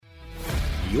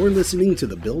You're listening to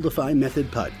the Buildify Method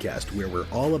podcast, where we're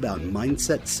all about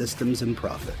mindset, systems, and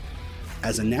profit.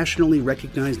 As a nationally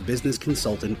recognized business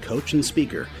consultant, coach, and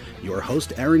speaker, your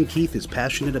host Aaron Keith is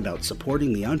passionate about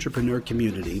supporting the entrepreneur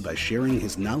community by sharing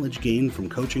his knowledge gained from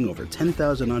coaching over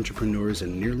 10,000 entrepreneurs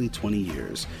in nearly 20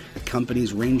 years, at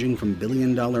companies ranging from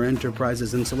billion-dollar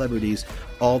enterprises and celebrities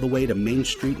all the way to Main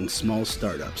Street and small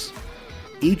startups.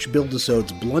 Each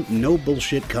Buildisode's blunt,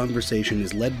 no-bullshit conversation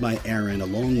is led by Aaron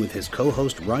along with his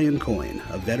co-host Ryan Coyne,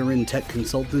 a veteran tech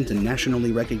consultant and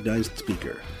nationally recognized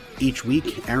speaker. Each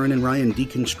week, Aaron and Ryan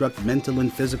deconstruct mental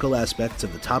and physical aspects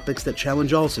of the topics that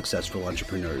challenge all successful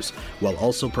entrepreneurs, while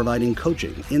also providing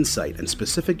coaching, insight, and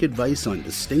specific advice on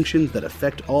distinctions that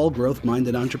affect all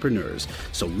growth-minded entrepreneurs.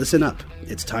 So listen up.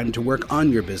 It's time to work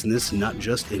on your business, not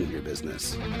just in your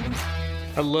business.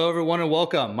 Hello, everyone, and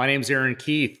welcome. My name is Aaron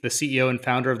Keith, the CEO and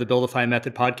founder of the Buildify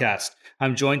Method podcast.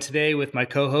 I'm joined today with my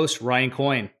co-host, Ryan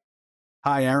Coyne.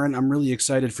 Hi, Aaron. I'm really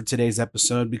excited for today's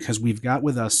episode because we've got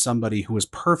with us somebody who is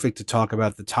perfect to talk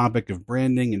about the topic of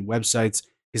branding and websites.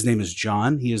 His name is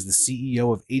John. He is the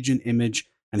CEO of Agent Image,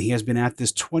 and he has been at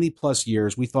this 20 plus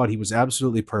years. We thought he was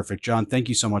absolutely perfect. John, thank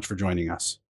you so much for joining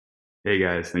us. Hey,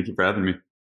 guys. Thank you for having me.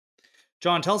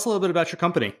 John, tell us a little bit about your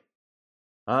company.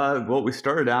 Well, we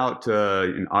started out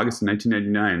in August of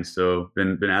 1999, so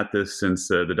been at this since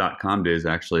the dot-com days,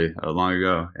 actually, long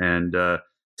ago, and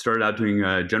started out doing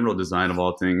general design of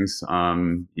all things,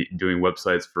 doing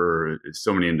websites for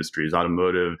so many industries,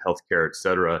 automotive, healthcare,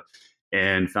 etc.,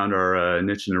 and found our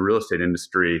niche in the real estate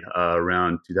industry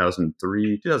around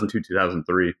 2002,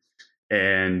 2003,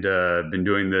 and been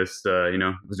doing this,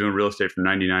 was doing real estate from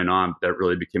 99 on, but that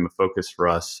really became a focus for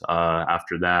us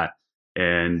after that.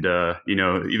 And,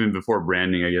 even before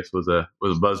branding, I guess, was a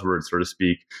buzzword, so to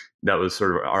speak, that was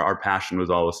sort of our passion was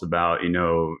always about, a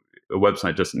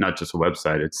website, not just a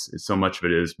website. It's so much of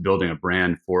it is building a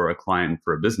brand for a client,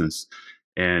 for a business.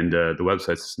 And the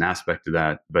website's just an aspect of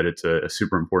that, but it's a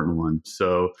super important one.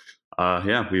 So,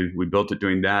 we built it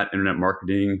doing that, internet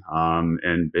marketing,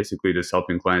 and basically just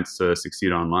helping clients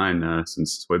succeed online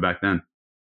since way back then.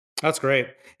 That's great.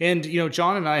 And,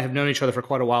 John and I have known each other for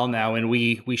quite a while now, and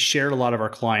we shared a lot of our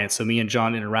clients. So me and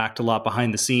John interact a lot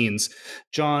behind the scenes.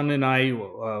 John and I,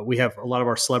 we have a lot of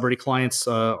our celebrity clients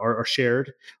are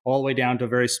shared all the way down to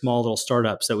very small little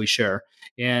startups that we share.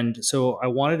 And so I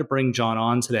wanted to bring John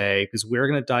on today because we're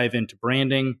going to dive into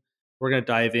branding. We're going to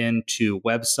dive into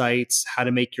websites, how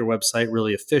to make your website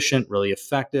really efficient, really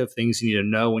effective, things you need to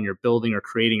know when you're building or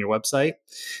creating your website,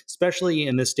 especially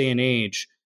in this day and age.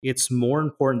 It's more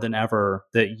important than ever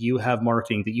that you have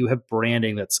marketing, that you have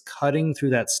branding that's cutting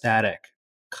through that static,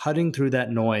 cutting through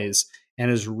that noise, and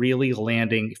is really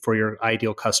landing for your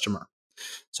ideal customer.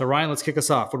 So Ryan, let's kick us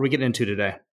off. What are we getting into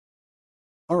today?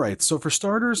 All right. So for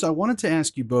starters, I wanted to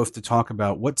ask you both to talk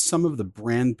about what some of the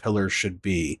brand pillars should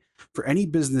be for any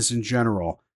business in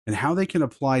general and how they can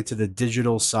apply to the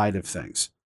digital side of things.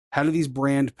 How do these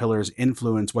brand pillars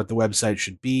influence what the website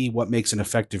should be? What makes an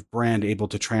effective brand able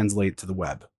to translate to the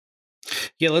web?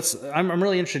 Yeah, I'm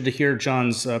really interested to hear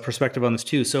John's perspective on this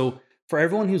too. So for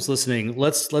everyone who's listening,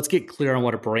 let's get clear on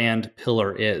what a brand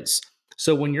pillar is.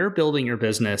 So when you're building your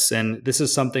business, and this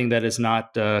is something that is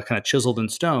not kind of chiseled in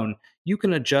stone, you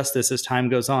can adjust this as time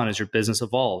goes on, as your business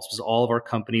evolves, because all of our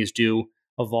companies do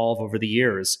evolve over the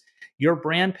years. Your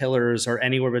brand pillars are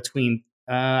anywhere between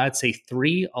I'd say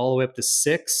 3 all the way up to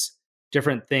 6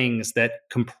 different things that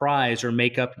comprise or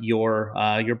make up your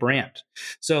brand.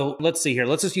 So let's see here.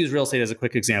 Let's just use real estate as a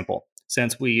quick example,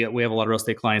 since we have a lot of real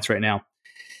estate clients right now.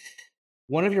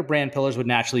 One of your brand pillars would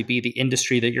naturally be the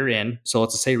industry that you're in. So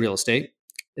let's just say real estate.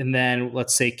 And then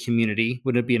let's say community.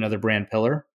 Would it be another brand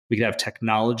pillar? We could have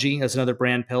technology as another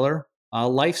brand pillar.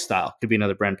 Lifestyle could be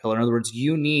another brand pillar. In other words,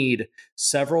 you need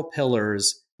several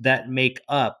pillars that make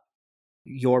up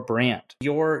your brand.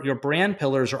 Your brand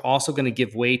pillars are also going to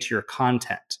give way to your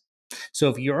content.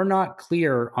 So if you're not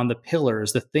clear on the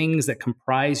pillars, the things that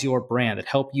comprise your brand that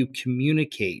help you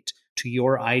communicate to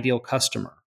your ideal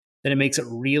customer, then it makes it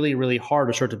really, really hard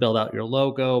to start to build out your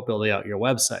logo, build out your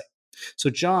website.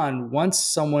 So John, once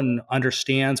someone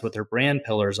understands what their brand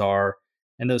pillars are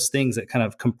and those things that kind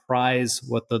of comprise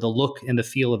what the look and the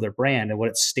feel of their brand and what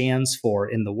it stands for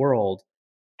in the world,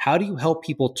 how do you help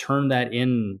people turn that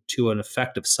into an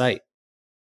effective site?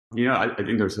 I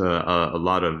think there's a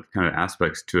lot of kind of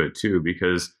aspects to it too,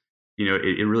 because,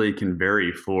 it really can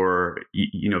vary for,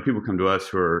 people come to us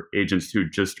who are agents who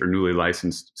just are newly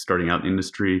licensed, starting out in the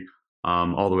industry,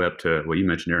 all the way up to what you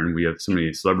mentioned, Aaron. We have so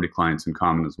many celebrity clients in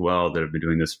common as well that have been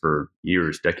doing this for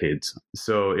years, decades.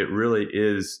 So it really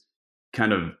is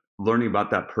kind of learning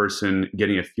about that person,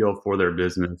 getting a feel for their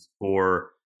business, for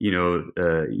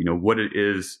what it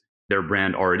is their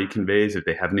brand already conveys. If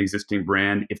they have an existing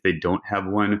brand, if they don't have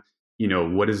one,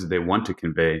 what is it they want to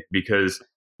convey? Because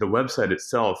the website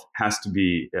itself has to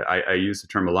be, I use the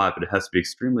term a lot, but it has to be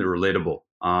extremely relatable.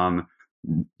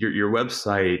 Your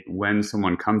website, when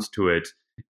someone comes to it,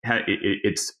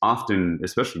 it's often,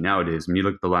 especially nowadays, when you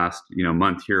look at the last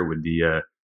month here with the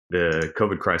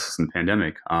COVID crisis and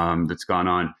pandemic that's gone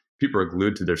on, people are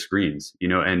glued to their screens,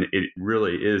 and it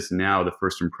really is now the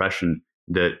first impression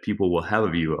that people will have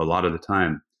of you a lot of the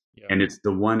time. Yeah. And it's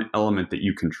the one element that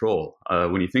you control.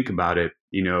 When you think about it,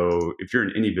 if you're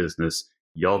in any business,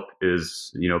 Yelp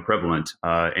is, prevalent.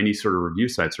 Any sort of review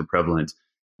sites are prevalent.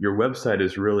 Your website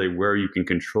is really where you can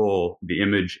control the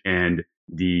image and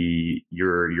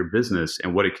your business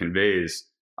and what it conveys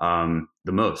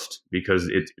the most, because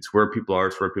it's where people are.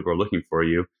 It's where people are looking for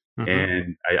you. Mm-hmm.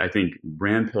 And I think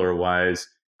brand pillar wise,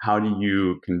 how do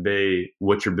you convey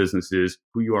what your business is,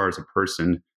 who you are as a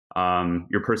person,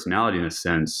 your personality in a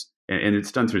sense, and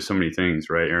it's done through so many things,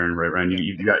 right, Aaron? Right, Ryan?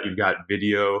 You've got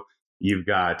video. You've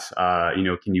got,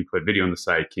 can you put video on the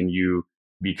site? Can you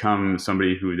become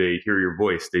somebody who they hear your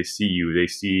voice, they see you, they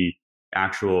see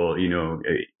actual,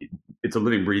 it's a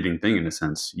living, breathing thing in a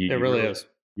sense. It really is.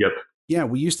 Yep. Yeah,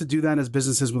 we used to do that as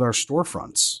businesses with our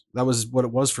storefronts. That was what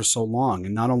it was for so long.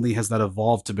 And not only has that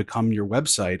evolved to become your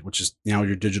website, which is now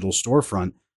your digital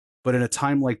storefront, but in a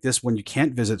time like this when you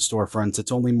can't visit storefronts,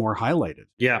 it's only more highlighted.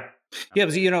 Yeah. Yeah,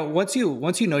 but once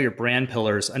you know your brand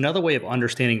pillars, another way of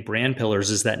understanding brand pillars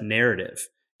is that narrative.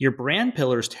 Your brand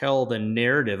pillars tell the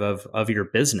narrative of your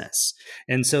business.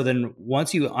 And so then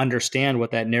once you understand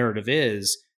what that narrative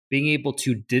is, being able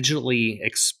to digitally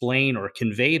explain or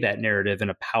convey that narrative in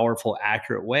a powerful,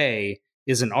 accurate way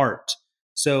is an art.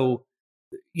 So,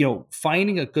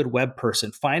 finding a good web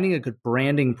person, finding a good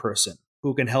branding person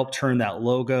who can help turn that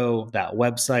logo, that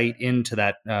website into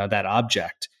that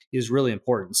object is really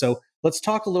important. So let's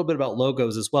talk a little bit about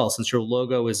logos as well, since your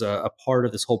logo is a part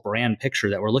of this whole brand picture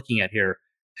that we're looking at here.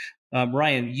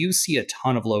 Ryan, you see a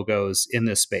ton of logos in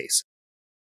this space.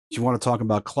 If you want to talk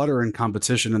about clutter and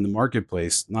competition in the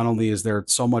marketplace, not only is there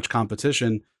so much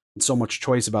competition and so much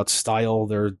choice about style,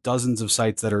 there are dozens of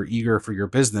sites that are eager for your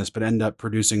business, but end up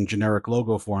producing generic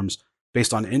logo forms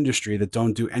based on industry that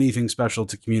don't do anything special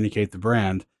to communicate the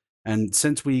brand. And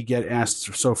since we get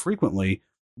asked so frequently,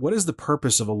 what is the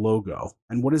purpose of a logo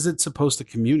and what is it supposed to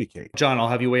communicate? John, I'll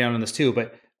have you weigh in on this too,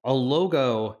 but a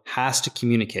logo has to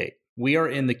communicate. We are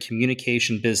in the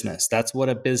communication business. That's what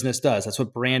a business does. That's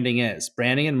what branding is.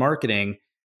 Branding and marketing,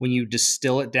 when you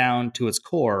distill it down to its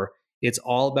core, it's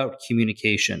all about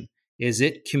communication. Is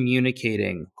it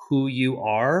communicating who you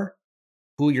are,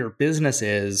 who your business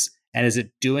is, and is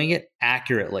it doing it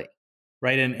accurately?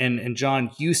 Right. And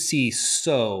John, you see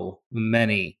so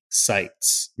many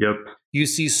sites. Yep. You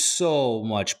see so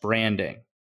much branding.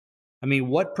 I mean,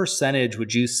 what percentage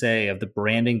would you say of the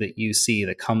branding that you see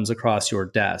that comes across your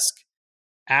desk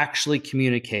actually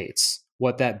communicates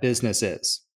what that business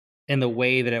is in the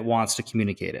way that it wants to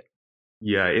communicate it?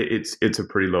 Yeah, it's a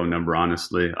pretty low number,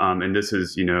 honestly. And this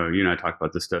is, you and I talk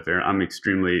about this stuff, Aaron. I'm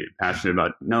extremely passionate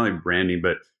about not only branding,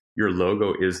 but your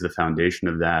logo is the foundation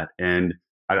of that. And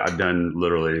I've done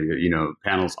literally,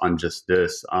 panels on just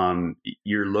this.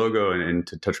 Your logo, and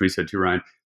to touch what you said too, Ryan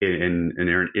and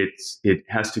Aaron, it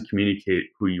has to communicate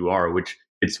who you are, which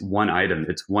it's one item,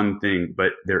 it's one thing,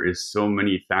 but there is so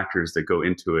many factors that go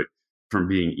into it, from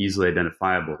being easily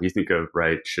identifiable. You think of,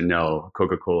 right, Chanel,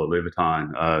 Coca-Cola, Louis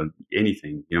Vuitton,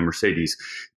 anything, Mercedes.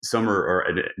 Some are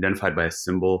identified by a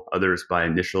symbol, others by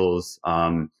initials.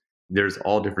 There's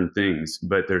all different things,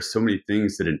 but there's so many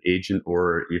things that an agent,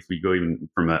 or if we go even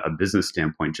from a business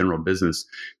standpoint, general business,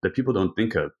 that people don't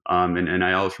think of. And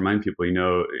I always remind people,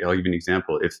 I'll give you an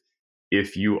example.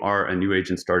 If you are a new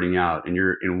agent starting out and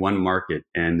you're in one market,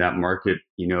 and that market,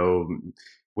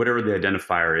 whatever the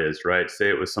identifier is, right? Say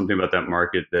it was something about that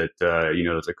market that,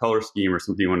 there's a color scheme or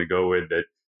something you want to go with that,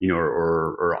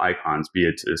 or icons, be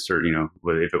it a certain,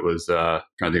 if it was, trying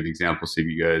to think of examples, see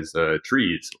you guys,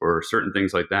 trees or certain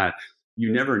things like that,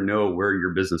 you never know where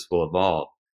your business will evolve.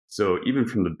 So even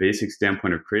from the basic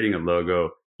standpoint of creating a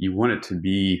logo, you want it to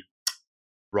be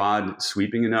broad,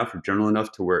 sweeping enough or general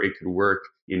enough to where it could work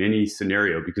in any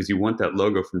scenario, because you want that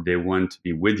logo from day one to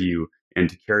be with you and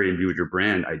to carry and be with your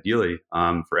brand, ideally,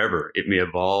 forever. It may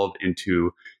evolve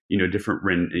into, different,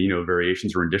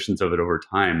 variations or renditions of it over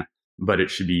time, but it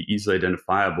should be easily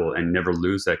identifiable and never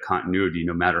lose that continuity,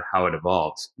 no matter how it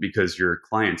evolves, because your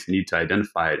clients need to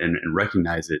identify it and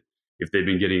recognize it. If they've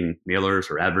been getting mailers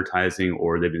or advertising,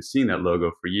 or they've been seeing that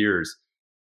logo for years,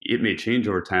 it may change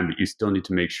over time, but you still need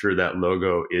to make sure that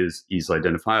logo is easily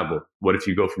identifiable. What if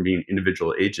you go from being an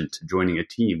individual agent to joining a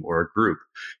team or a group?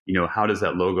 How does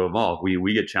that logo evolve?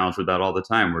 We get challenged with that all the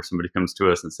time, where somebody comes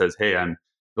to us and says, hey, I'm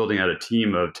building out a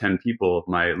team of 10 people.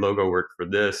 My logo worked for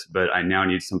this, but I now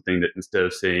need something that instead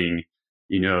of saying,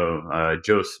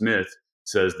 Joe Smith,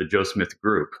 says the Joe Smith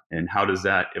Group. And how does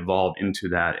that evolve into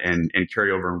that and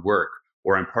carry over and work?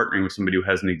 Or I'm partnering with somebody who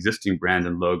has an existing brand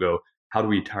and logo. How do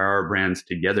we tie our brands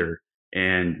together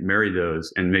and marry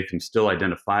those and make them still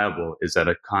identifiable? Is that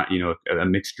a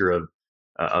mixture of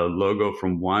a logo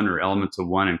from one or elements of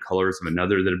one and colors of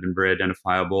another that have been very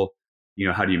identifiable?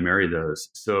 How do you marry those?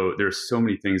 So there's so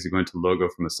many things that go into logo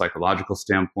from a psychological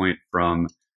standpoint. From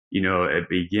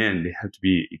again, they have to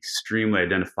be extremely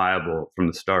identifiable from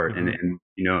the start. Mm-hmm.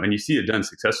 And you see it done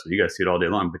successfully. You guys see it all day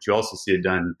long, but you also see it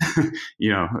done,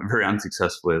 very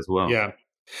unsuccessfully as well. Yeah.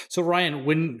 So Ryan,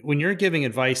 when you're giving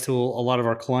advice to a lot of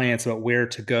our clients about where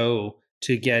to go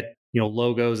to get,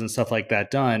 logos and stuff like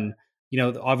that done,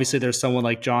 obviously there's someone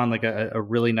like John, like a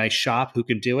really nice shop who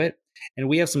can do it. And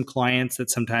we have some clients that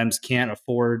sometimes can't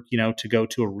afford, to go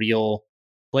to a real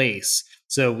place.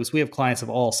 So we have clients of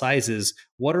all sizes.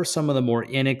 What are some of the more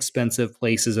inexpensive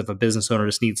places if a business owner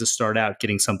just needs to start out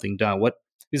getting something done?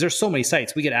 Because there's so many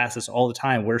sites. We get asked this all the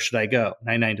time. Where should I go?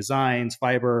 99 Designs,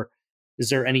 Fiverr. Is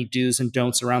there any do's and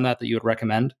don'ts around that you would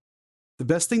recommend? The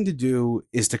best thing to do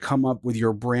is to come up with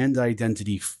your brand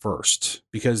identity first,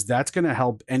 because that's going to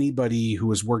help anybody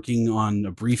who is working on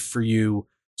a brief for you.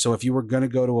 So if you were going to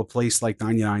go to a place like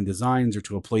 99 Designs or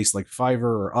to a place like Fiverr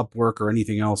or Upwork or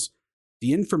anything else,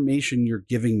 the information you're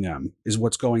giving them is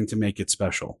what's going to make it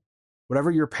special. Whatever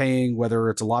you're paying, whether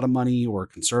it's a lot of money or a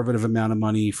conservative amount of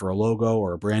money for a logo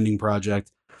or a branding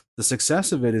project, the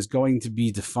success of it is going to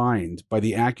be defined by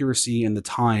the accuracy and the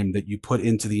time that you put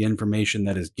into the information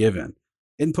that is given.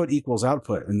 Input equals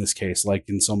output in this case, like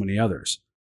in so many others.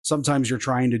 Sometimes you're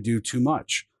trying to do too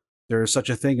much. There is such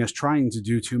a thing as trying to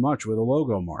do too much with a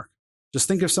logo, Mark. Just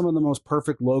think of some of the most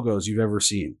perfect logos you've ever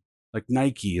seen. Like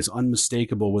Nike is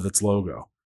unmistakable with its logo.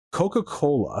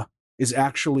 Coca-Cola is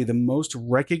actually the most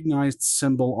recognized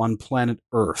symbol on planet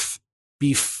Earth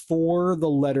before the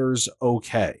letters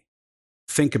OK.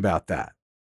 Think about that.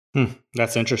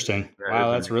 That's interesting.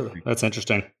 Wow, that's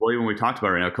interesting. Well, even we talked about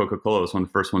it right now, Coca-Cola was one of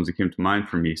the first ones that came to mind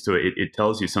for me. So it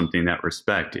tells you something in that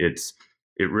respect. It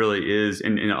really is,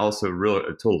 and also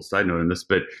a total side note on this,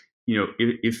 but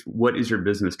if what is your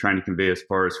business trying to convey as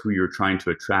far as who you're trying to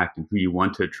attract and who you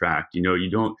want to attract? You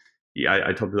don't.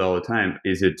 I tell people all the time: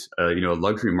 is it a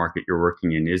luxury market you're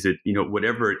working in? Is it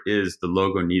whatever it is? The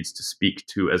logo needs to speak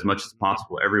to as much as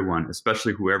possible everyone,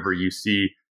 especially whoever you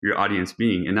see your audience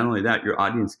being. And not only that, your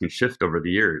audience can shift over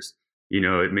the years.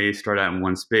 It may start out in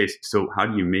one space. So how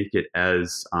do you make it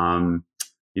as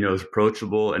as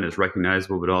approachable and as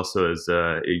recognizable, but also as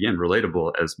again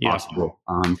relatable as possible?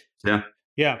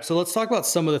 Yeah. So let's talk about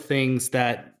some of the things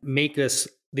that make this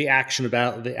the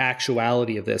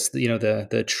actuality of this,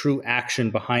 the true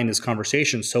action behind this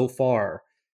conversation so far.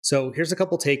 So here's a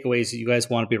couple takeaways that you guys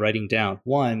want to be writing down.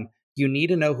 One, you need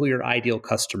to know who your ideal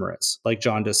customer is, like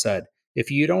John just said.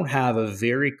 If you don't have a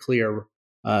very clear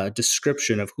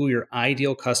description of who your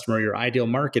ideal customer, your ideal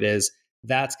market is,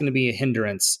 that's going to be a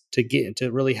hindrance to get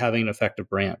into really having an effective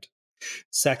brand.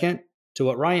 Second, to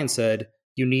what Ryan said,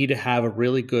 you need to have a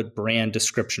really good brand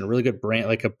description, a really good brand,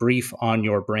 like a brief on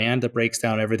your brand that breaks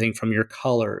down everything from your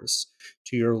colors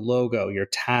to your logo, your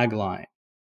tagline.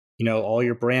 All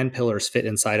your brand pillars fit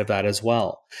inside of that as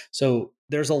well. So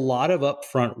there's a lot of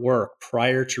upfront work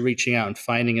prior to reaching out and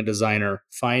finding a designer,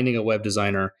 finding a web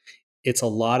designer. It's a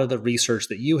lot of the research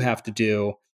that you have to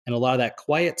do and a lot of that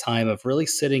quiet time of really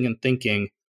sitting and thinking,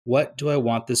 what do I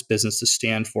want this business to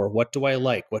stand for? What do I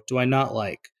like? What do I not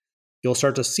like? You'll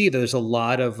start to see that there's a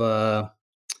lot of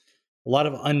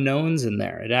unknowns in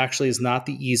there. It actually is not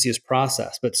the easiest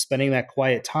process, but spending that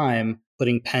quiet time,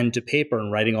 putting pen to paper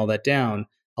and writing all that down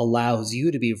allows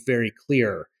you to be very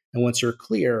clear. And once you're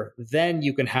clear, then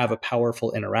you can have a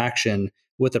powerful interaction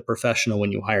with a professional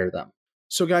when you hire them.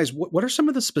 So guys, what are some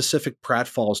of the specific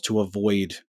pratfalls to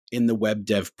avoid in the web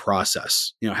dev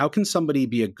process? How can somebody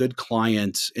be a good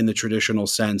client in the traditional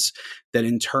sense that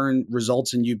in turn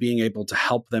results in you being able to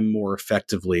help them more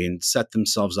effectively and set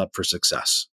themselves up for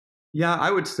success? Yeah,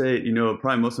 I would say,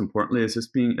 probably most importantly is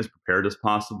just being as prepared as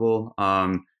possible.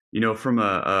 From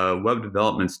a web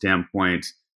development standpoint,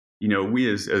 we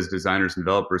as designers and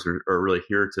developers are really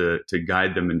here to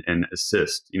guide them and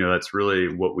assist. That's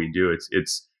really what we do.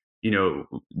 It's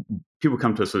people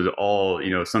come to us with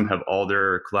some have all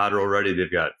their collateral ready.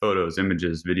 They've got photos,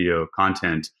 images, video,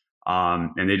 content,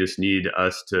 and they just need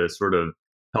us to sort of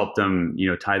help them,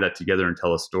 tie that together and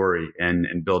tell a story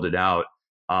and build it out.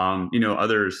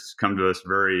 Others come to us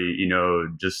very,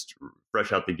 just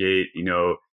fresh out the gate.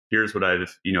 Here's what I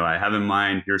have in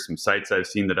mind. Here's some sites I've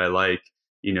seen that I like.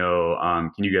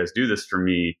 Can you guys do this for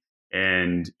me?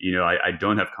 And I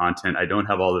don't have content. I don't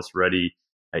have all this ready.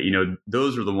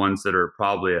 Those are the ones that are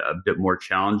probably a bit more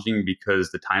challenging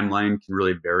because the timeline can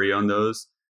really vary on those.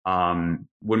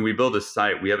 When we build a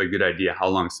site, we have a good idea how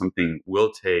long something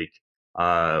will take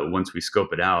once we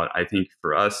scope it out. I think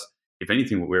for us, if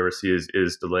anything, what we ever see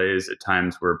is delays at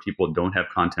times where people don't have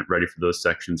content ready for those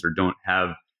sections or don't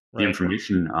have the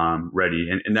information ready.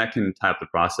 And that can tie up the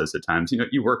process at times.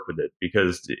 You work with it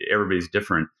because everybody's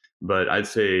different. But I'd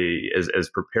say as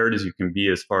prepared as you can be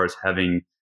as far as having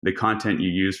the content you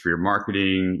use for your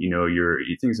marketing, your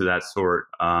things of that sort.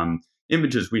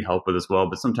 Images we help with as well,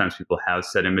 but sometimes people have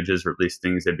set images or at least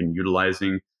things they've been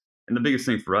utilizing. And the biggest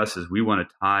thing for us is we want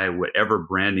to tie whatever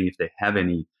branding, if they have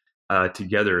any,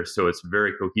 together so it's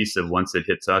very cohesive once it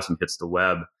hits us and hits the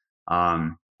web.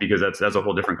 Because that's a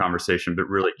whole different conversation, but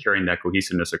really carrying that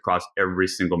cohesiveness across every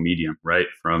single medium, right?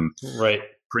 From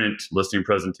print, listing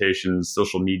presentations,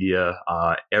 social media,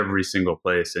 every single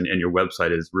place. And your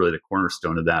website is really the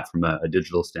cornerstone of that from a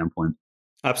digital standpoint.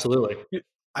 Absolutely.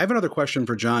 I have another question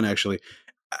for John, actually.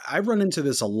 I've run into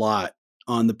this a lot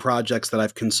on the projects that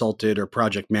I've consulted or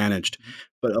project managed,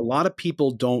 but a lot of people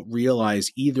don't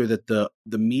realize either that the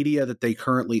media that they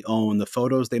currently own, the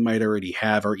photos they might already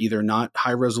have, are either not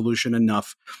high resolution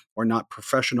enough or not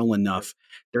professional enough.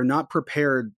 They're not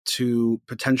prepared to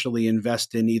potentially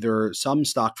invest in either some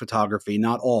stock photography,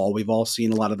 not all. We've all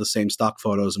seen a lot of the same stock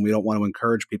photos, and we don't want to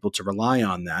encourage people to rely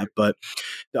on that. But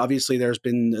obviously, there's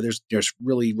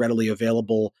really readily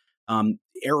available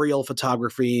aerial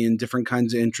photography and different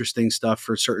kinds of interesting stuff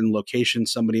for certain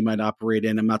locations somebody might operate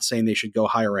in. I'm not saying they should go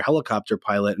hire a helicopter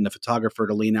pilot and a photographer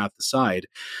to lean out the side,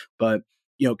 but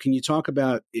can you talk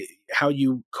about how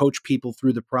you coach people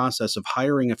through the process of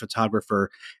hiring a photographer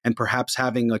and perhaps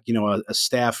having a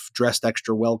staff dressed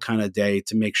extra well kind of day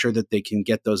to make sure that they can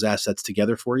get those assets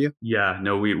together for you? Yeah,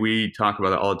 no, we talk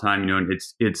about it all the time, and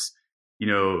it's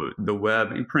the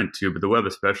web and print too, but the web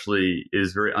especially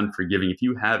is very unforgiving. If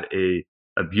you have a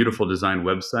beautiful design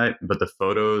website, but the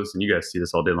photos, and you guys see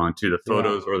this all day long too, the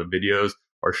photos or the videos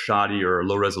are shoddy or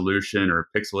low resolution or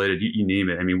pixelated, you name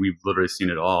it. I mean, we've literally seen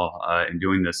it all in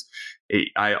doing this.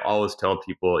 I always tell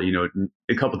people,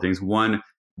 a couple of things. One,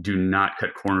 do not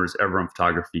cut corners ever on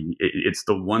photography. It's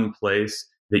the one place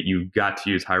that you've got to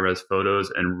use high-res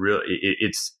photos, and really,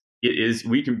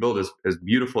 we can build as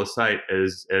beautiful a site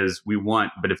as we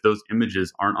want, but if those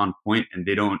images aren't on point and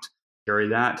they don't carry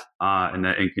that and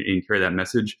carry that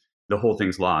message, the whole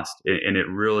thing's lost. And it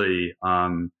really,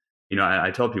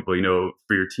 I tell people,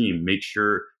 for your team, make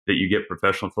sure that you get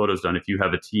professional photos done. If you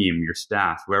have a team, your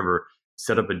staff, whoever,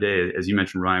 set up a day, as you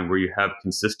mentioned, Ryan, where you have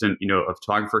consistent, a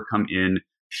photographer come in,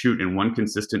 shoot in one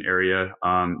consistent area.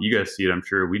 You guys see it, I'm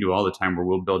sure. We do all the time where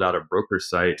we'll build out a broker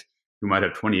site who might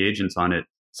have 20 agents on it.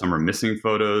 Some are missing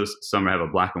photos. Some have a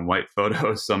black and white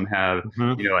photo. Some have,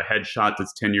 a headshot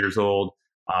that's 10 years old.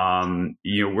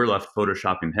 We're left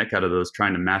photoshopping the heck out of those,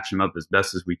 trying to match them up as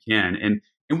best as we can. And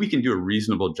we can do a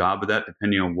reasonable job of that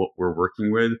depending on what we're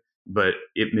working with, but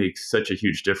it makes such a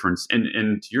huge difference.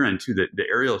 And to your end too, the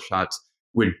aerial shots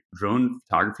with drone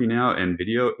photography now and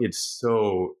video, it's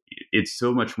so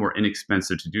much more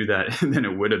inexpensive to do that than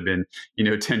it would have been,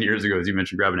 10 years ago, as you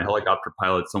mentioned, grabbing a helicopter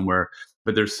pilot somewhere.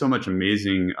 But there's so many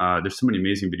amazing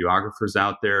videographers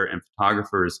out there and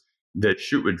photographers that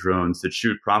shoot with drones, that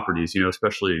shoot properties,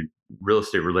 especially real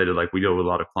estate related, like we deal with a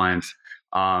lot of clients,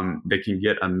 that can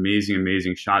get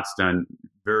amazing shots done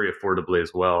very affordably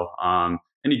as well.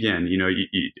 And again,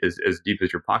 as deep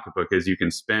as your pocketbook is, you can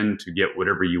spend to get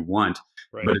whatever you want,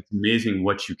 but it's amazing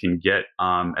what you can get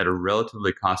at a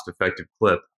relatively cost-effective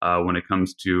clip when it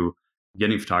comes to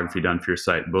getting photography done for your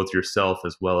site, both yourself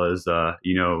as well as,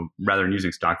 rather than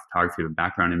using stock photography with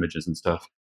background images and stuff.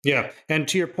 Yeah. And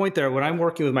to your point there, when I'm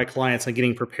working with my clients on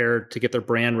getting prepared to get their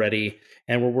brand ready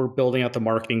and where we're building out the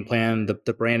marketing plan,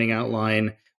 the branding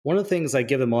outline, one of the things I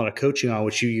give them a lot of coaching on,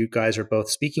 which you guys are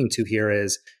both speaking to here,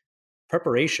 is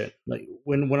preparation. Like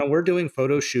when we're doing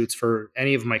photo shoots for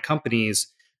any of my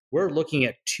companies, we're looking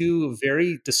at two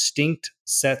very distinct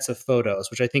sets of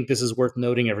photos, which I think this is worth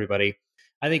noting, everybody.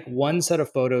 I think one set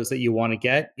of photos that you want to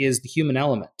get is the human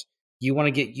element. You want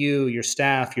to get you, your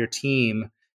staff, your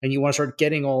team, and you want to start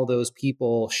getting all those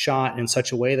people shot in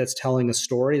such a way that's telling a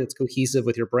story that's cohesive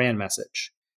with your brand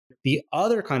message. The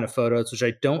other kind of photos, which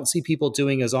I don't see people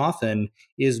doing as often,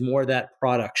 is more that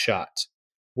product shot,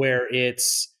 where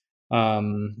it's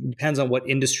Depends on what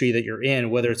industry that you're in,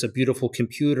 whether it's a beautiful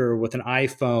computer with an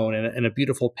iPhone and a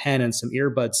beautiful pen and some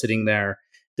earbuds sitting there.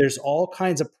 There's all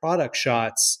kinds of product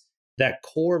shots that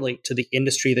correlate to the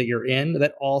industry that you're in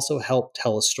that also help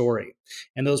tell a story.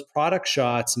 And those product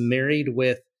shots married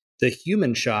with the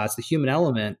human shots, the human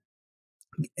element,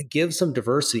 give some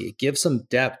diversity, give some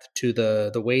depth to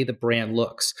the way the brand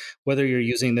looks. Whether you're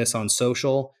using this on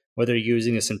social, whether you're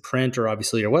using this in print or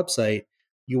obviously your website,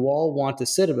 you all want to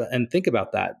sit and think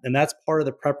about that. And that's part of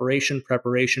the preparation.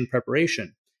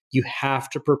 You have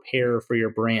to prepare for your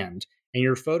brand. And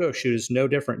your photo shoot is no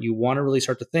different. You want to really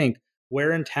start to think,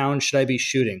 where in town should I be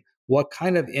shooting? What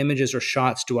kind of images or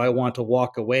shots do I want to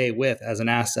walk away with as an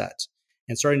asset?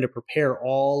 And starting to prepare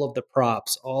all of the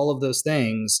props, all of those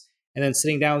things, and then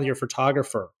sitting down with your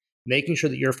photographer, making sure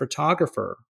that your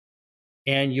photographer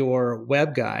and your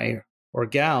web guy or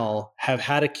gal have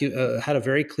had a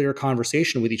very clear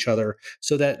conversation with each other,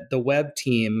 so that the web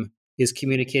team is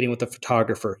communicating with the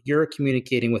photographer. You're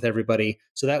communicating with everybody.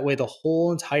 So that way the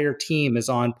whole entire team is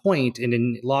on point and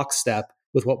in lockstep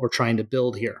with what we're trying to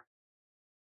build here.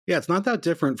 Yeah, it's not that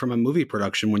different from a movie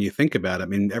production when you think about it. I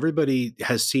mean, everybody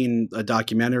has seen a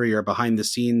documentary or behind the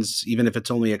scenes, even if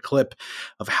it's only a clip,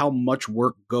 of how much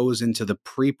work goes into the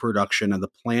pre-production and the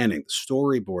planning, the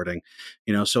storyboarding.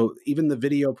 So even the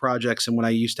video projects. And when I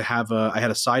used to have I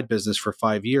had a side business for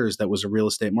 5 years that was a real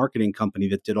estate marketing company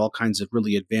that did all kinds of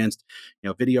really advanced,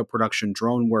 video production,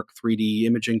 drone work, 3D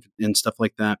imaging, and stuff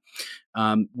like that.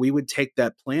 We would take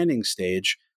that planning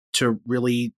stage to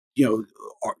really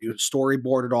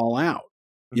storyboard it all out,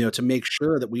 to make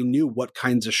sure that we knew what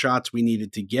kinds of shots we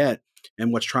needed to get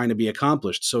and what's trying to be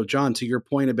accomplished. So, John, to your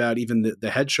point about even the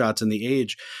headshots and the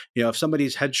age, if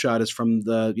somebody's headshot is from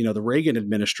the Reagan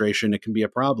administration, it can be a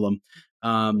problem.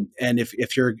 And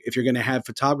if you're going to have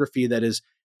photography that is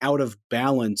out of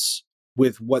balance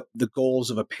with what the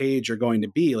goals of a page are going to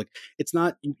be, like, it's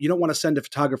not, you don't want to send a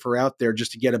photographer out there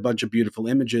just to get a bunch of beautiful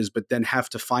images, but then have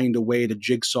to find a way to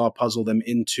jigsaw puzzle them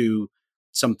into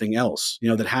something else,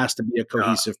 that has to be a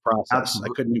cohesive process.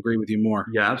 Absolutely. I couldn't agree with you more.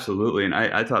 Yeah, absolutely. And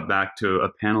I thought back to a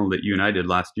panel that you and I did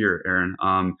last year, Aaron,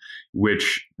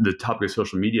 which the topic of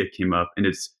social media came up. And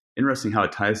it's interesting how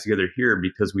it ties together here,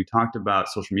 because we talked about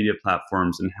social media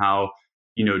platforms and how,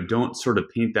 don't sort of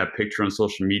paint that picture on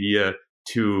social media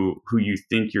to who you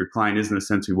think your client is, in the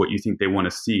sense of what you think they want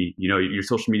to see. Your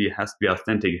social media has to be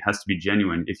authentic. It has to be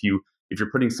genuine. If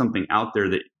you're putting something out there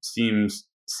that seems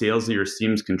salesy or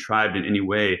seems contrived in any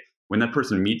way, when that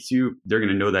person meets you, they're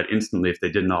going to know that instantly if they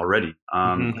didn't already,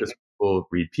 because people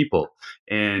read people.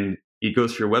 And it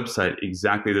goes to your website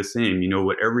exactly the same.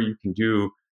 Whatever you can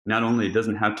do, not only it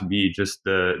doesn't have to be just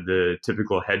the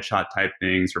typical headshot type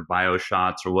things or bio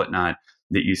shots or whatnot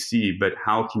that you see, but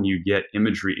how can you get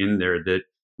imagery in there that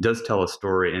does tell a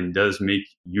story and does make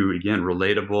you, again,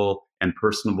 relatable and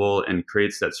personable, and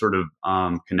creates that sort of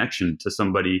connection to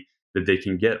somebody that they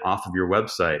can get off of your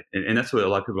website. And that's what a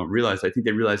lot of people don't realize. I think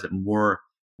they realize it more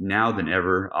now than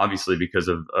ever, obviously because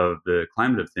of the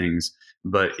climate of things.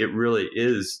 But it really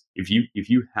is, if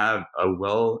you have a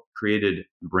well created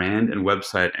brand and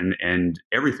website and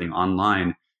everything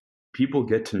online, people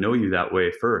get to know you that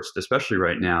way first, especially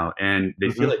right now. And they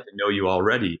feel like they know you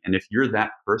already. And if you're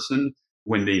that person,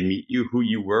 when they meet you, who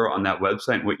you were on that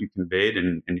website and what you conveyed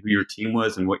and who your team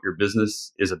was and what your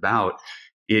business is about,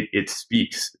 it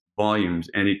speaks volumes,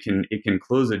 and it can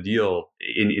close a deal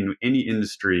in any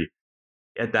industry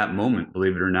at that moment,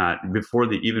 believe it or not, before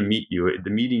they even meet you. The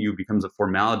meeting you becomes a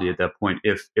formality at that point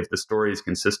if the story is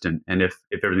consistent and if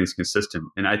everything's consistent.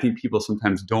 And I think people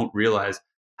sometimes don't realize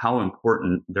how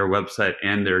important their website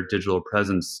and their digital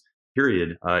presence,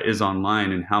 period, is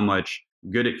online, and how much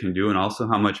good it can do, and also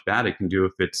how much bad it can do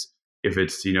if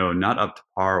it's not up to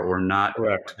par or not.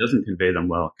 Correct. Doesn't convey them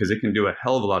well, because it can do a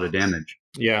hell of a lot of damage.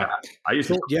 Yeah.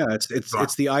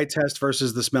 It's the eye test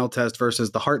versus the smell test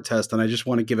versus the heart test. And I just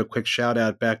want to give a quick shout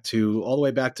out all the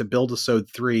way back to Build-A-Sode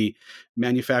 3,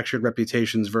 manufactured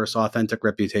reputations versus authentic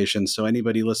reputations. So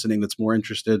anybody listening that's more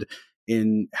interested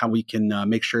in how we can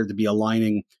make sure to be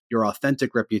aligning your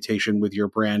authentic reputation with your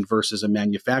brand versus a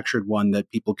manufactured one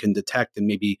that people can detect and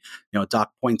maybe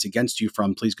dock points against you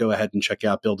from, please go ahead and check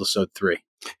out Build-A-Sode 3.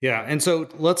 Yeah. And so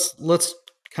let's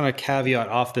kind of caveat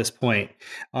off this point.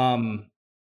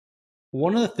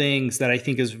 One of the things that I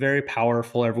think is very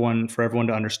powerful for everyone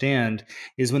to understand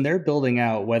is when they're building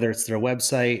out, whether it's their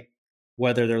website,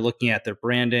 whether they're looking at their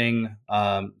branding,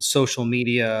 social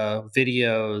media,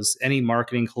 videos, any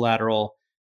marketing collateral,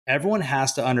 everyone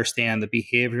has to understand the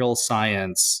behavioral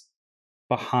science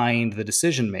behind the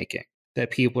decision making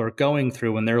that people are going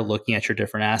through when they're looking at your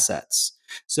different assets.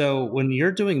 So when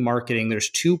you're doing marketing, there's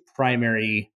two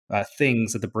primary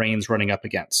things that the brain's running up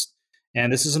against.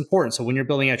 And this is important. So when you're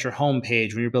building out your home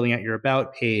page, when you're building out your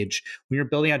about page, when you're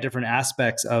building out different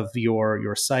aspects of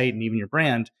your site and even your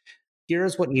brand,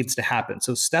 here's what needs to happen.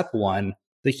 So step one,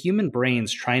 the human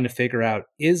brain's trying to figure out,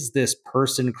 is this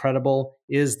person credible?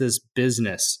 Is this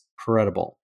business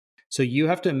credible? So you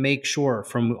have to make sure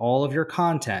from all of your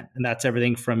content, and that's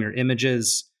everything from your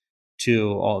images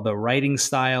to all the writing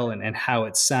style and how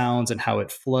it sounds and how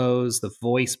it flows, the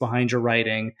voice behind your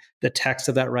writing, the text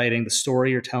of that writing, the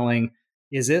story you're telling.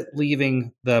 Is it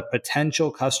leaving the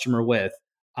potential customer with,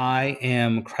 I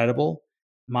am credible?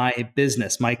 My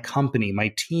business, my company,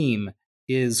 my team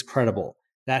is credible.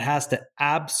 That has to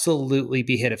absolutely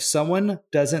be hit. If someone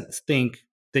doesn't think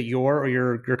that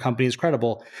your company is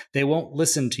credible, they won't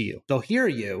listen to you. They'll hear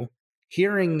you.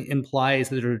 Hearing implies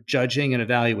that they're judging and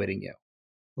evaluating you.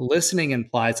 Listening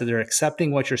implies that they're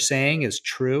accepting what you're saying is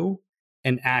true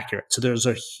and accurate. So there's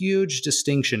a huge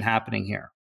distinction happening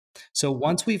here. So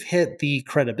once we've hit the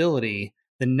credibility,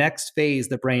 the next phase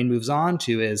the brain moves on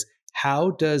to is,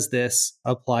 how does this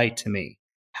apply to me?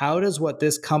 How does what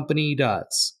this company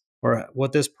does or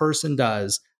what this person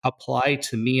does apply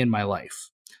to me in my life?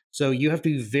 So you have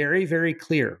to be very, very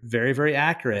clear, very, very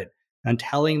accurate on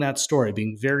telling that story,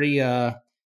 being very,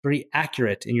 very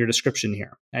accurate in your description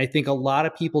here. I think a lot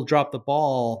of people drop the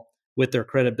ball with their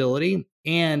credibility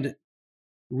and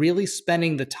really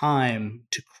spending the time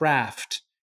to craft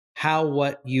how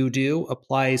what you do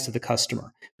applies to the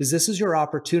customer. Because this is your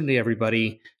opportunity,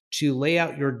 everybody, to lay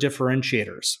out your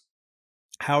differentiators.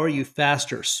 How are you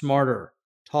faster, smarter,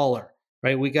 taller,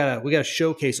 right? We gotta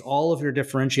showcase all of your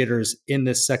differentiators in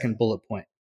this second bullet point.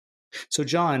 So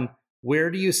John, where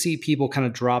do you see people kind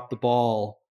of drop the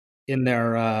ball in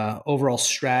their overall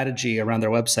strategy around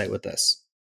their website with this?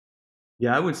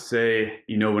 Yeah, I would say,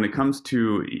 when it comes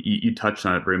to, you touched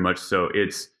on it very much. So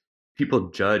it's, people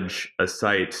judge a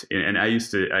site, and I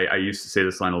used to say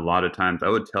this line a lot of times. I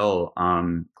would tell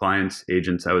clients,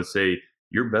 agents, I would say,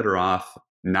 you're better off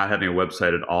not having a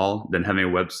website at all than having a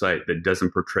website that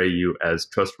doesn't portray you as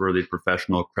trustworthy,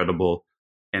 professional, credible,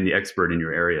 and the expert in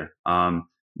your area.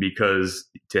 Because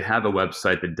to have a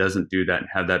website that doesn't do that and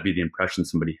have that be the impression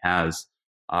somebody has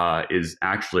is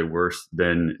actually worse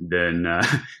than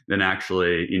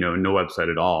actually no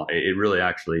website at all. It really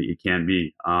actually it can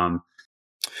be.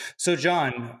 So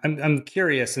John, I'm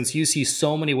curious, since you see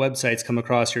so many websites come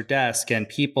across your desk and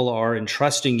people are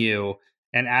entrusting you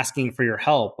and asking for your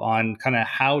help on kind of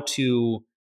how to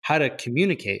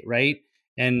communicate, right?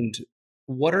 And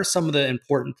what are some of the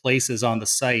important places on the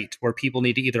site where people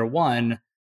need to either, one,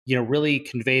 really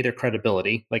convey their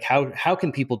credibility? Like how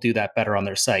can people do that better on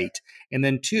their site? And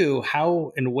then two,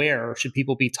 how and where should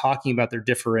people be talking about their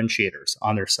differentiators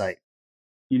on their site?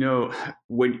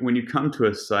 When you come to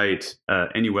a site,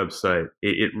 any website,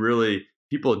 it really,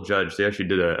 people judge. They actually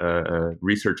did a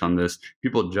research on this.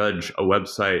 People judge a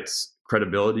website's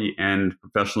credibility and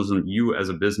professionalism, you as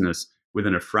a business,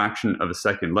 within a fraction of a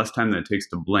second, less time than it takes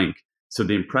to blink. So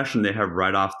the impression they have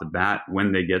right off the bat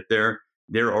when they get there,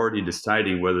 they're already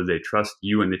deciding whether they trust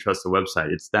you and they trust the website.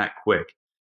 It's that quick.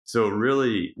 So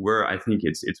really, where I think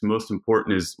it's most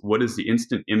important is, what is the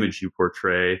instant image you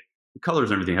portray? The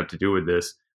colors and everything have to do with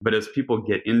this. But as people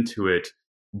get into it,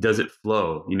 does it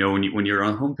flow? When you're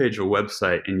on the homepage of a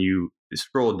website and you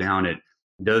scroll down, it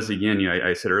does, again,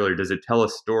 I said earlier, does it tell a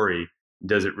story?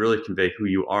 Does it really convey who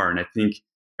you are? And I think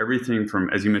everything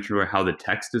from, as you mentioned, about how the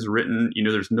text is written,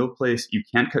 there's no place, you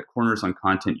can't cut corners on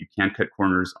content. You can't cut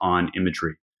corners on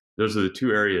imagery. Those are the two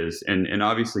areas. And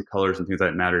obviously colors and things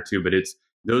like that matter too, but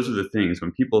those are the things.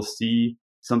 When people see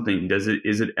something, is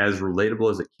it as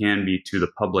relatable as it can be to the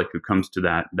public who comes to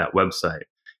that website?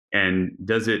 And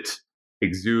does it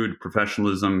exude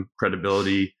professionalism,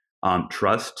 credibility,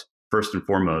 trust, first and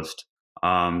foremost?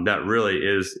 That really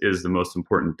is the most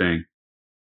important thing.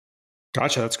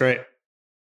 Gotcha. That's great.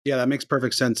 Yeah, that makes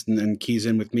perfect sense and keys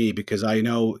in with me, because I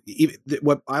know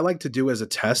what I like to do as a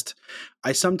test.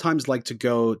 I sometimes like to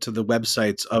go to the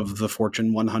websites of the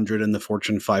Fortune 100 and the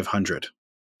Fortune 500,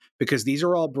 because these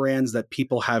are all brands that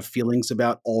people have feelings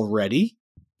about already.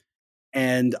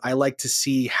 And I like to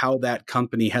see how that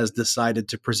company has decided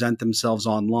to present themselves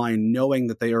online, knowing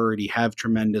that they already have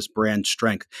tremendous brand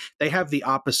strength. They have the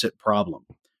opposite problem,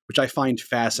 which I find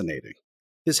fascinating.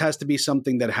 This has to be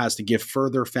something that has to give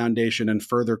further foundation and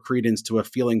further credence to a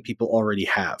feeling people already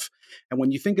have. And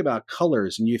when you think about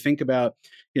colors and you think about,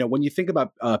 when you think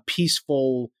about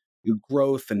peaceful,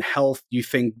 growth and health, you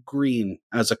think green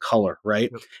as a color,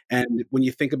 right? Yep. And when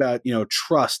you think about,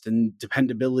 trust and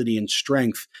dependability and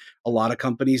strength, a lot of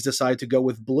companies decide to go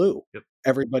with blue. Yep.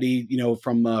 Everybody,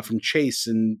 from Chase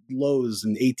and Lowe's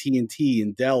and AT&T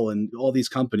and Dell and all these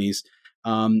companies,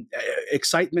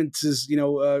 excitement is,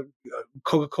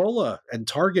 Coca-Cola and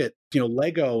Target,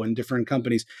 Lego and different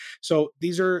companies. So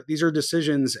these are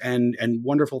decisions and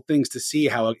wonderful things to see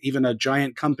how even a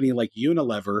giant company like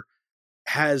Unilever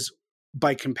has,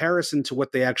 by comparison to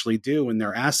what they actually do and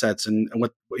their assets and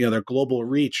what their global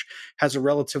reach, has a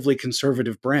relatively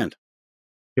conservative brand.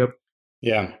 Yep.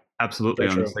 Yeah, Absolutely.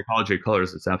 On the psychology of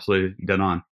colors, it's absolutely dead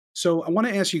on. So I want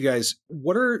to ask you guys,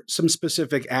 what are some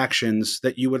specific actions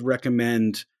that you would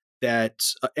recommend that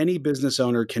any business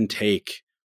owner can take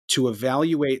to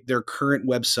evaluate their current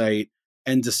website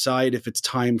and decide if it's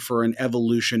time for an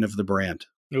evolution of the brand?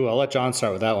 Ooh, I'll let John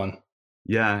start with that one.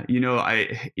 Yeah,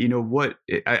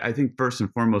 I think first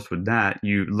and foremost with that,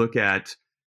 you look at.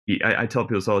 I tell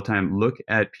people this all the time. Look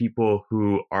at people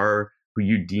who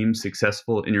you deem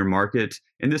successful in your market,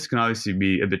 and this can obviously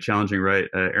be a bit challenging, right,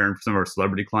 Aaron, for some of our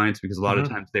celebrity clients, because a lot of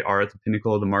times they are at the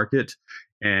pinnacle of the market,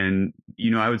 and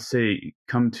I would say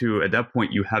at that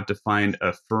point you have to find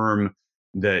a firm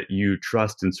that you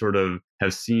trust and sort of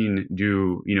have seen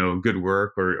do good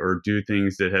work or do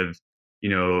things that have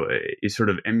sort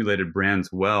of emulated brands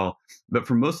well. But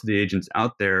for most of the agents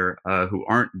out there who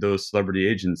aren't those celebrity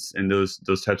agents and those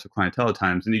types of clientele at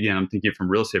times, and again, I'm thinking from a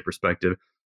real estate perspective,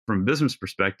 from a business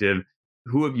perspective,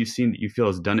 who have you seen that you feel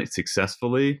has done it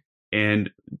successfully?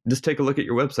 And just take a look at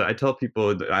your website. I tell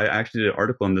people, I actually did an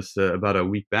article on this about a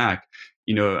week back.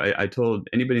 I told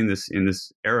anybody in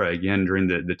this era, again, during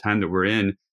the time that we're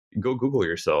in, go Google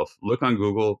yourself. Look on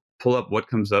Google, pull up what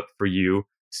comes up for you,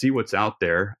 see what's out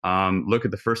there. Look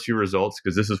at the first few results,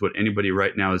 because this is what anybody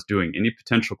right now is doing. Any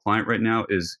potential client right now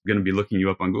is going to be looking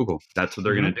you up on Google. That's what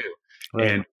they're going to do. Right.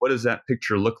 And what does that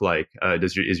picture look like?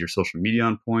 Is your social media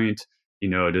on point?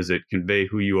 Does it convey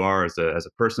who you are as a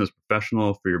person, as a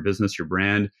professional, for your business, your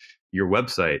brand, your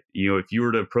website? If you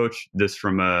were to approach this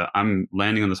from I'm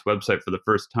landing on this website for the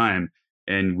first time,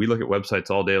 and we look at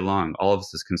websites all day long, all of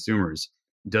us as consumers,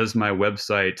 does my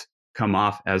website come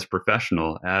off as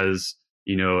professional, as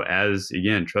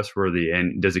again, trustworthy,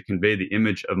 and does it convey the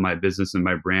image of my business and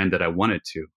my brand that I want it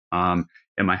to?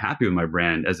 Am I happy with my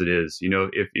brand as it is?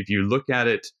 If you look at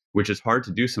it, which is hard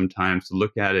to do sometimes, to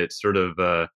look at it sort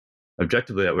of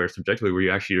objectively that way, or subjectively, where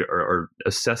you actually are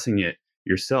assessing it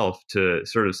yourself to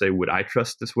sort of say, would I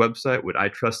trust this website? Would I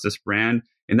trust this brand?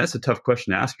 And that's a tough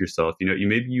question to ask yourself.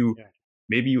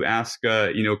 Maybe you ask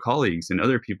colleagues and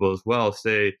other people as well,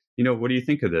 say, what do you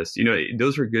think of this?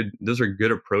 Those are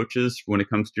good approaches when it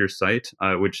comes to your site,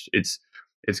 which it's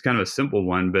kind of a simple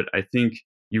one, but I think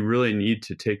you really need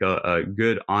to take a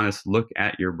good, honest look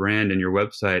at your brand and your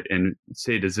website and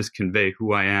say, does this convey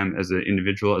who I am as an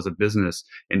individual, as a business?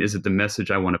 And is it the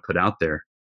message I want to put out there?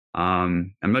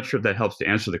 I'm not sure if that helps to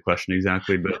answer the question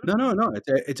exactly, but no,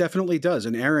 it definitely does.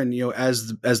 And Aaron,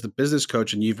 as the business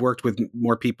coach, and you've worked with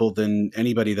more people than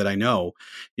anybody that I know,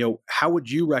 how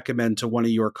would you recommend to one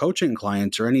of your coaching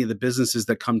clients or any of the businesses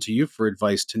that come to you for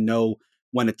advice to know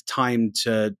when it's time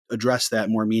to address that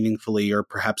more meaningfully, or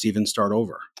perhaps even start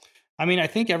over? I mean, I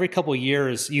think every couple of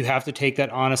years you have to take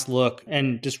that honest look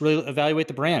and just really evaluate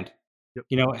the brand.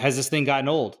 Yep. Has this thing gotten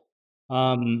old?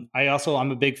 I'm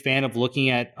a big fan of looking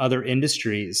at other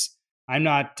industries. I'm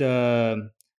not a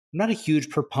huge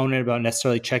proponent about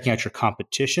necessarily checking out your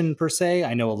competition per se.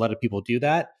 I know a lot of people do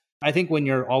that. I think when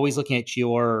you're always looking at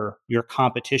your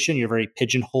competition, you're very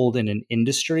pigeonholed in an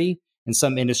industry, and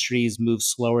some industries move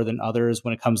slower than others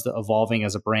when it comes to evolving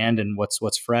as a brand and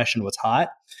what's fresh and what's hot.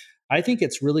 I think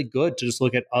it's really good to just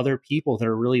look at other people that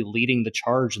are really leading the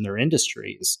charge in their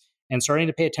industries and starting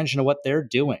to pay attention to what they're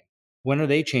doing. When are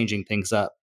they changing things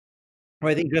up?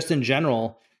 I think just in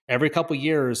general, every couple of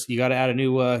years, you got to add a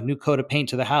new coat of paint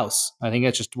to the house. I think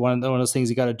that's just one of those things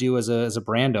you got to do as a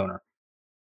brand owner.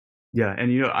 Yeah,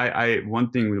 and I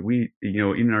one thing we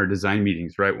even in our design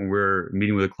meetings, right, when we're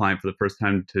meeting with a client for the first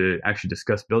time to actually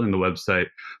discuss building the website,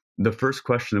 the first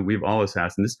question that we've always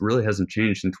asked, and this really hasn't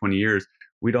changed in 20 years,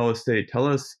 we'd always say, tell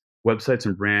us websites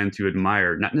and brands you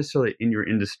admire, not necessarily in your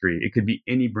industry. It could be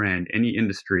any brand, any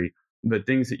industry, but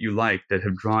things that you like that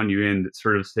have drawn you in, that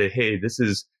sort of say, hey, this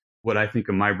is what I think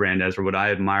of my brand as, or what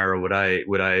I admire, or what I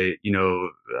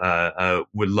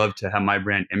would love to have my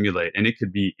brand emulate. And it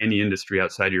could be any industry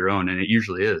outside your own, and it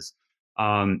usually is.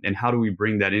 And how do we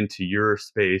bring that into your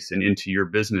space and into your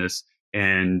business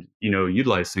and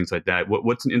utilize things like that.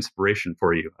 What's an inspiration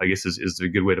for you, I guess is a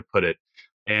good way to put it.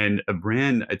 And a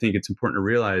brand, I think it's important to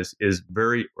realize, is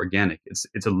very organic.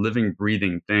 It's a living,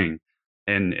 breathing thing.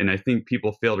 And I think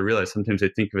people fail to realize, sometimes they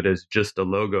think of it as just a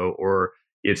logo,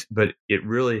 but it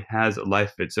really has a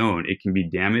life of its own. It can be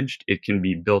damaged, it can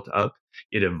be built up,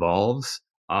 it evolves.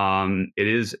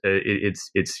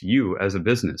 It's you as a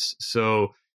business. So,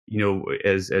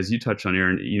 as you touched on,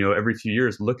 Aaron, every few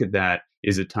years, look at that.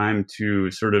 Is it time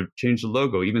to sort of change the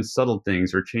logo, even subtle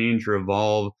things, or change or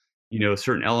evolve,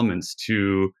 certain elements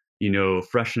to,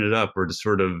 freshen it up, or to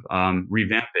sort of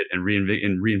revamp it and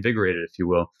reinvigorate it, if you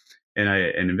will, and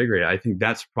invigorate it. I think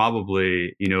that's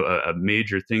probably, a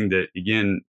major thing that,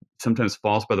 again, sometimes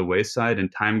falls by the wayside,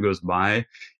 and time goes by,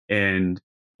 and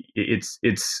it's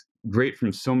great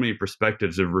from so many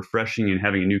perspectives of refreshing and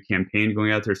having a new campaign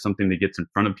going out there, something that gets in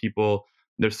front of people.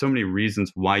 There's so many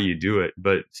reasons why you do it,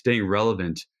 but staying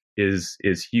relevant is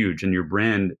huge, and your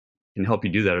brand can help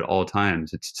you do that at all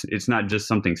times. It's not just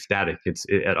something static. It's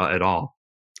at all.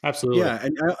 Absolutely. Yeah,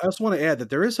 and I also want to add that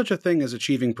there is such a thing as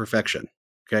achieving perfection.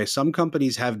 Okay, some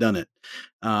companies have done it,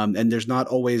 and there's not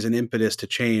always an impetus to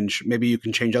change. Maybe you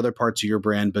can change other parts of your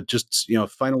brand, but just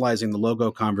finalizing the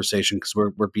logo conversation, because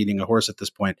we're beating a horse at this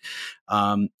point.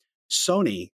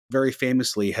 Sony very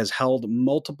famously has held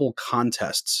multiple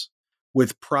contests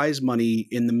with prize money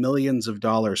in the millions of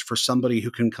dollars for somebody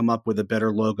who can come up with a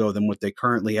better logo than what they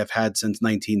currently have had since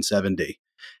 1970.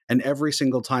 And every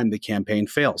single time the campaign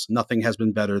fails, nothing has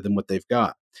been better than what they've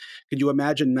got. Can you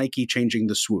imagine Nike changing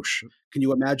the swoosh? Can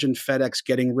you imagine FedEx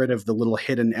getting rid of the little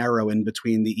hidden arrow in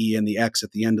between the E and the X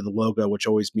at the end of the logo, which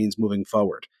always means moving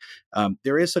forward?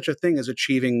 There is such a thing as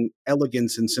achieving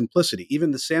elegance and simplicity.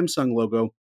 Even the Samsung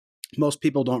logo, most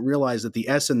people don't realize that the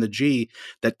S and the G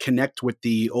that connect with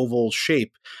the oval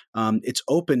shape, it's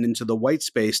open into the white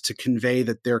space to convey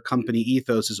that their company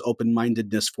ethos is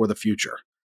open-mindedness for the future.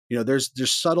 There's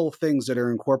subtle things that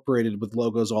are incorporated with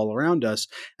logos all around us,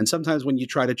 and sometimes when you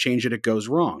try to change it, it goes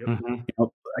wrong. Mm-hmm.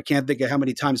 I can't think of how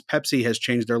many times Pepsi has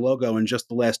changed their logo in just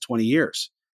the last 20 years,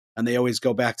 and they always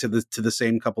go back to the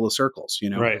same couple of circles.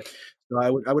 Right. So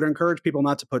I would encourage people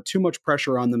not to put too much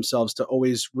pressure on themselves to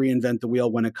always reinvent the wheel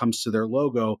when it comes to their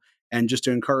logo, and just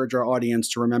to encourage our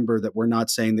audience to remember that we're not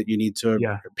saying that you need to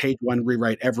page one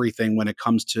rewrite everything when it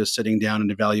comes to sitting down and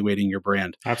evaluating your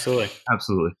brand. Absolutely.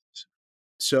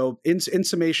 So in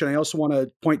summation, I also want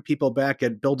to point people back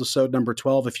at Build-A-Sode number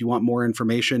 12 if you want more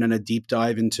information and a deep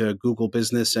dive into Google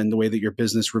Business and the way that your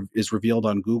business is revealed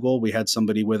on Google. We had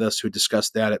somebody with us who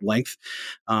discussed that at length.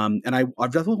 And I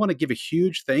definitely want to give a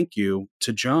huge thank you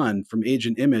to John from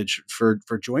Agent Image for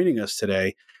joining us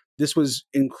today. This was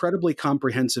incredibly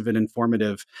comprehensive and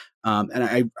informative. And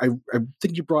I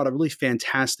think you brought a really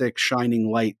fantastic shining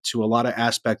light to a lot of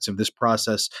aspects of this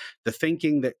process. The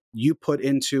thinking that you put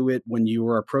into it when you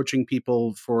were approaching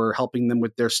people for helping them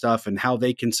with their stuff, and how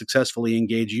they can successfully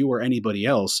engage you or anybody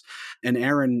else. And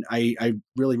Aaron, I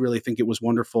really, really think it was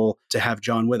wonderful to have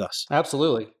John with us.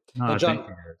 Absolutely. John, Thank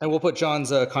you. and we'll put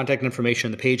John's contact information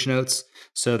in the page notes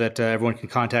so that everyone can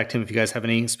contact him if you guys have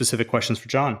any specific questions for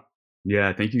John.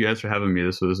 Yeah, thank you guys for having me.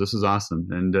 This was awesome,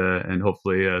 and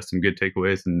hopefully some good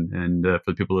takeaways and for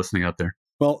the people listening out there.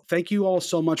 Well, thank you all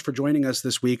so much for joining us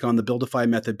this week on the Buildify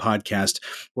Method podcast.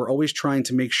 We're always trying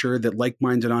to make sure that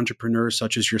like-minded entrepreneurs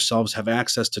such as yourselves have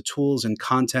access to tools and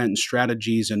content and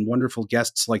strategies and wonderful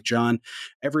guests like John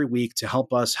every week to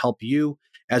help us help you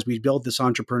as we build this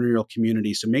entrepreneurial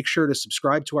community. So make sure to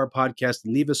subscribe to our podcast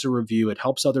and leave us a review. It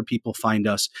helps other people find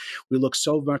us. We look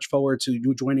so much forward to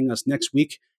you joining us next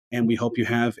week, and we hope you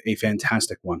have a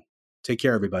fantastic one. Take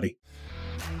care, everybody.